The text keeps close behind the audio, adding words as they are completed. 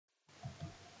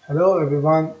Hello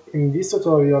everyone, in this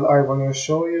tutorial I want to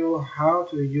show you how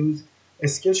to use a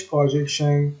sketch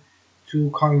projection to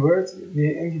convert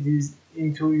the entities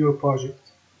into your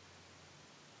project.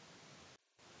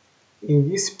 In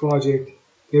this project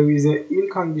there is a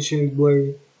ill-conditioned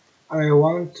blade and I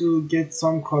want to get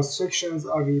some cross sections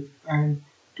of it and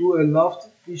do a loft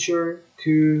feature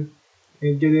to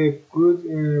get a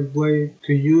good blade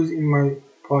to use in my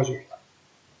project.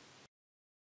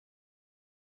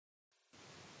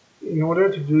 In order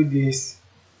to do this,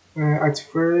 at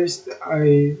first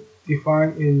I define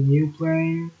a new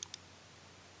plane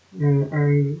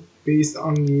and based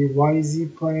on the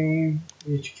YZ plane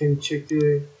you can check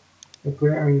the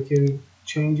plane and you can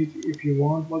change it if you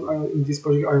want, but in this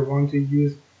project I want to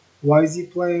use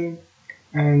YZ plane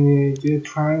and get a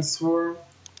transfer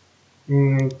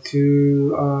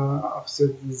to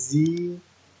offset Z,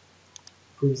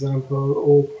 for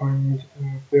example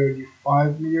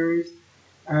 0.35 meters,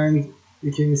 and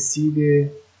you can see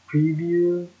the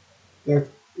preview that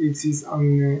it is on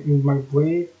in my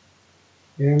blade.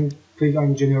 Then click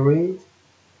on generate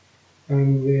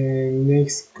and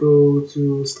next go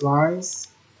to slice,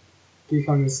 click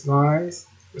on slice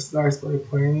by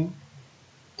plane,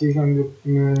 click on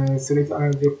the select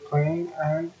another plane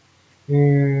and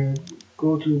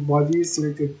go to bodies,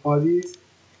 selected bodies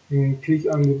and click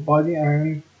on the body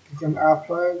and click on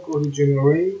apply, go to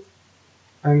generate,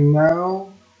 and now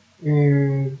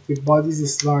the bodies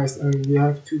is sliced and we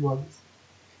have two bodies.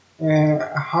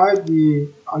 Hide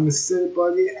the unnecessary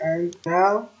body, and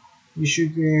now you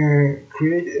should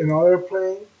create another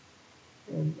plane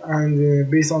and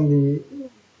based on the,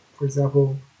 for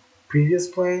example, previous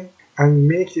plane, and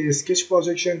make a sketch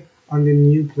projection on the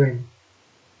new plane.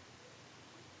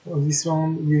 For this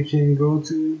one you can go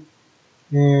to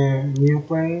new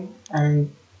plane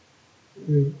and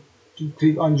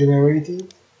click on generate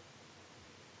it,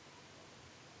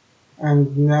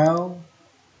 and now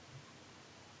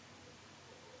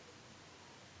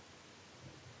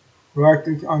right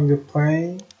click on the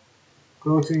plane,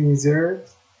 go to insert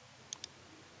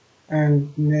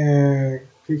and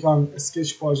click on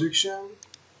sketch projection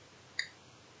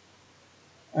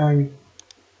and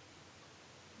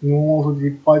move to the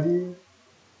body,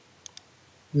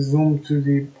 zoom to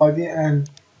the body and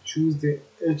choose the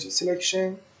edge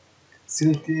selection,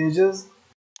 select the edges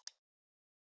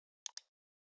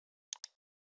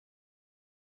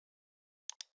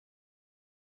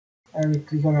and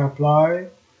click on apply,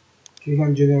 click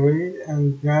on generate,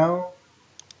 and now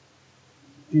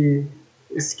the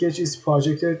sketch is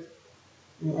projected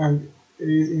and it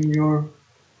is in your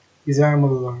design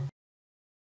modeler.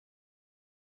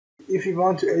 If you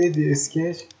want to edit the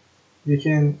sketch, you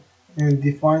can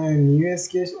define a new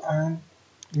sketch and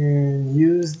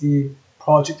use the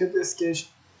projected sketch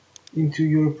into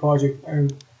your project,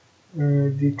 and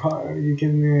you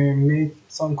can make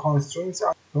some constraints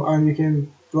and you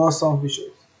can draw some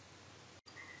features.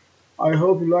 I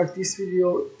hope you like this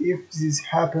video. If this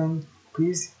happened,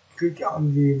 please click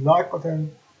on the like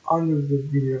button under the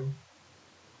video.